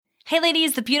Hey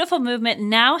ladies, the Beautiful Movement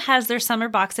now has their summer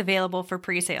box available for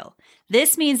pre-sale.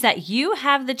 This means that you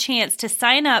have the chance to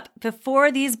sign up before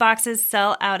these boxes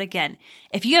sell out again.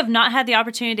 If you have not had the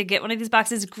opportunity to get one of these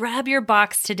boxes, grab your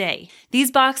box today.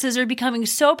 These boxes are becoming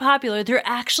so popular, they're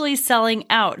actually selling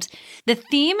out. The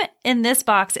theme in this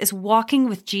box is Walking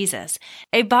with Jesus,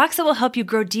 a box that will help you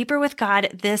grow deeper with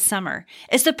God this summer.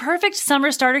 It's the perfect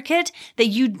summer starter kit that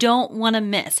you don't want to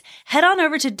miss. Head on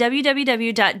over to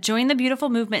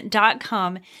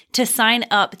www.jointhebeautifulmovement.com to sign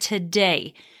up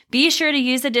today. Be sure to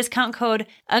use the discount code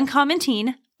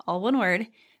UncommonTeen, all one word,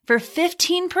 for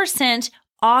 15%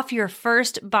 off your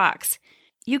first box.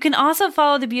 You can also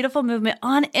follow the Beautiful Movement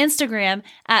on Instagram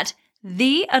at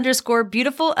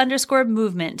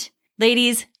 _beautiful_movement.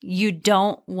 Ladies, you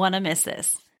don't want to miss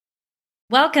this.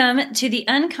 Welcome to the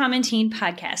Uncommon Teen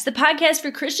Podcast, the podcast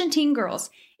for Christian teen girls.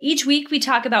 Each week we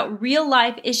talk about real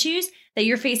life issues that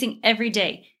you're facing every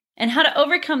day, and how to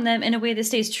overcome them in a way that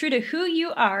stays true to who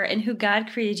you are and who God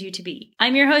created you to be.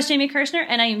 I'm your host, Jamie Kirshner,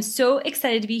 and I am so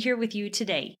excited to be here with you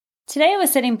today. Today I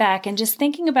was sitting back and just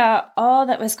thinking about all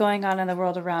that was going on in the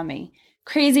world around me.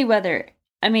 Crazy weather.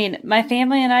 I mean, my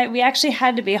family and we actually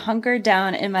had to be hunkered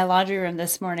down in my laundry room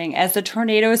this morning as the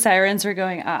tornado sirens were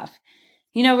going off.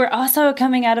 You know, we're also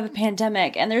coming out of a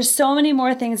pandemic, and there's so many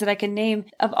more things that I can name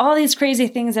of all these crazy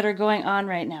things that are going on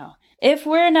right now. If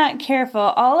we're not careful,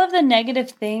 all of the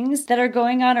negative things that are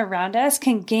going on around us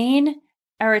can gain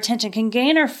our attention, can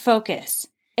gain our focus.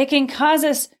 It can cause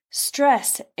us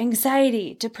stress,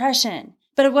 anxiety, depression.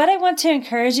 But what I want to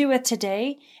encourage you with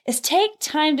today is take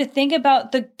time to think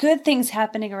about the good things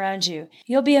happening around you.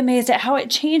 You'll be amazed at how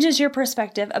it changes your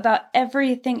perspective about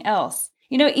everything else.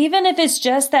 You know, even if it's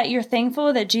just that you're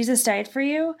thankful that Jesus died for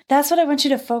you, that's what I want you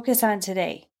to focus on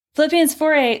today. Philippians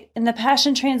 4:8 in the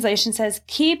Passion Translation says,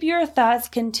 "Keep your thoughts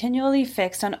continually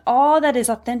fixed on all that is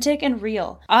authentic and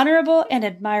real, honorable and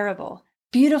admirable,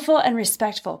 beautiful and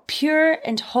respectful, pure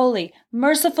and holy,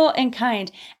 merciful and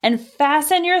kind, and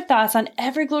fasten your thoughts on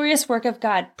every glorious work of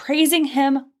God, praising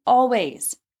Him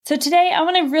always." So today, I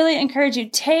want to really encourage you,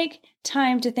 take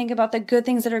time to think about the good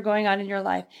things that are going on in your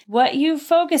life. What you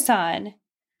focus on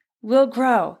will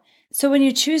grow. So when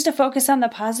you choose to focus on the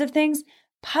positive things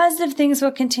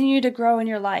will continue to grow in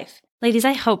your life. Ladies,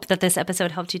 I hope that this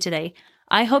episode helped you today.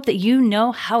 I hope that you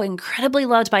know how incredibly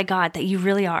loved by God that you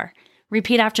really are.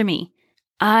 Repeat after me.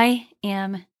 I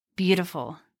am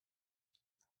beautiful.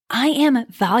 I am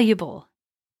valuable.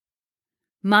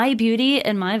 My beauty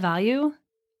and my value,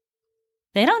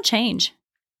 they don't change.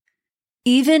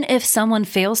 Even if someone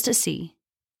fails to see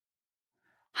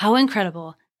how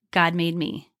incredible God made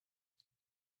me.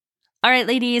 All right,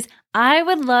 ladies, I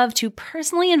would love to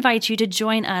personally invite you to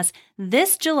join us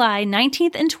this July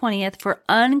 19th and 20th for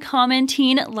Uncommon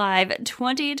Teen Live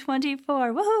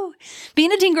 2024. Woohoo!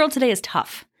 Being a teen girl today is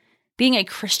tough. Being a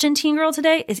Christian teen girl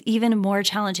today is even more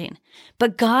challenging.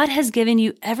 But God has given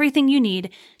you everything you need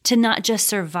to not just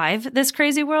survive this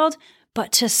crazy world,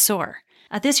 but to soar.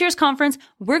 At this year's conference,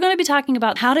 we're going to be talking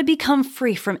about how to become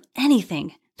free from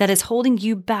anything that is holding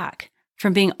you back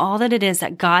from being all that it is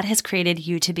that God has created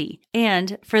you to be.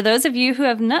 And for those of you who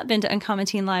have not been to Uncommon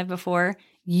Teen Live before,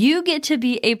 you get to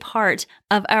be a part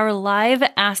of our live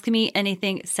Ask Me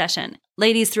Anything session.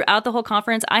 Ladies, throughout the whole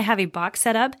conference, I have a box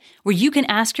set up where you can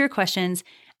ask your questions.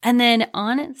 And then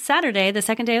on Saturday, the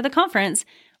second day of the conference,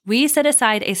 we set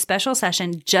aside a special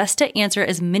session just to answer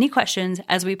as many questions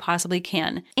as we possibly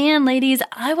can. And ladies,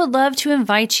 I would love to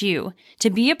invite you to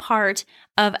be a part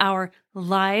of our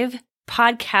live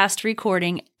podcast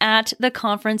recording at the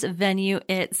conference venue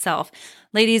itself.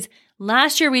 Ladies,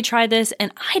 last year we tried this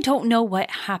and I don't know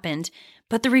what happened,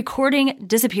 but the recording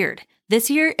disappeared. This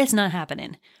year it's not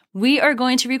happening. We are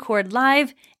going to record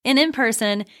live and in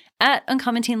person at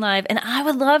Uncommon Teen Live, and I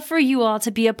would love for you all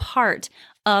to be a part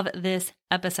of this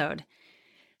episode.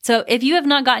 So if you have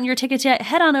not gotten your tickets yet,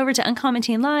 head on over to Uncommon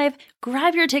Teen Live,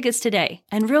 grab your tickets today.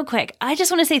 And real quick, I just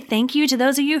want to say thank you to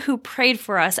those of you who prayed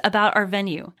for us about our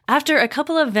venue. After a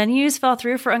couple of venues fell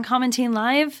through for Uncommon Teen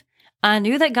Live, I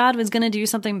knew that God was going to do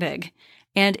something big.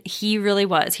 And He really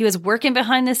was. He was working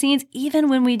behind the scenes even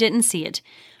when we didn't see it.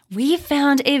 We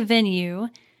found a venue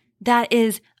that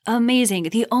is amazing.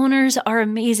 The owners are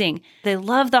amazing. They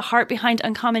love the heart behind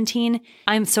Uncommon Teen.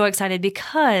 I'm so excited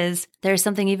because there's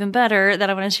something even better that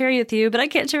I want to share with you, but I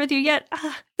can't share with you yet.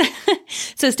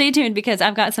 So stay tuned because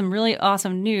I've got some really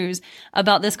awesome news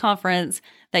about this conference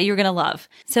that you're going to love.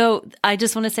 So I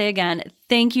just want to say again,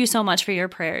 thank you so much for your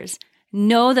prayers.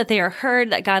 Know that they are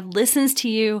heard, that God listens to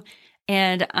you,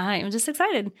 and I am just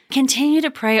excited. Continue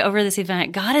to pray over this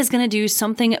event. God is going to do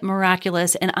something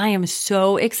miraculous, and I am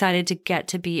so excited to get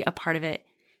to be a part of it.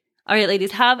 All right,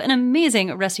 ladies, have an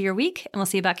amazing rest of your week, and we'll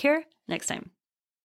see you back here next time.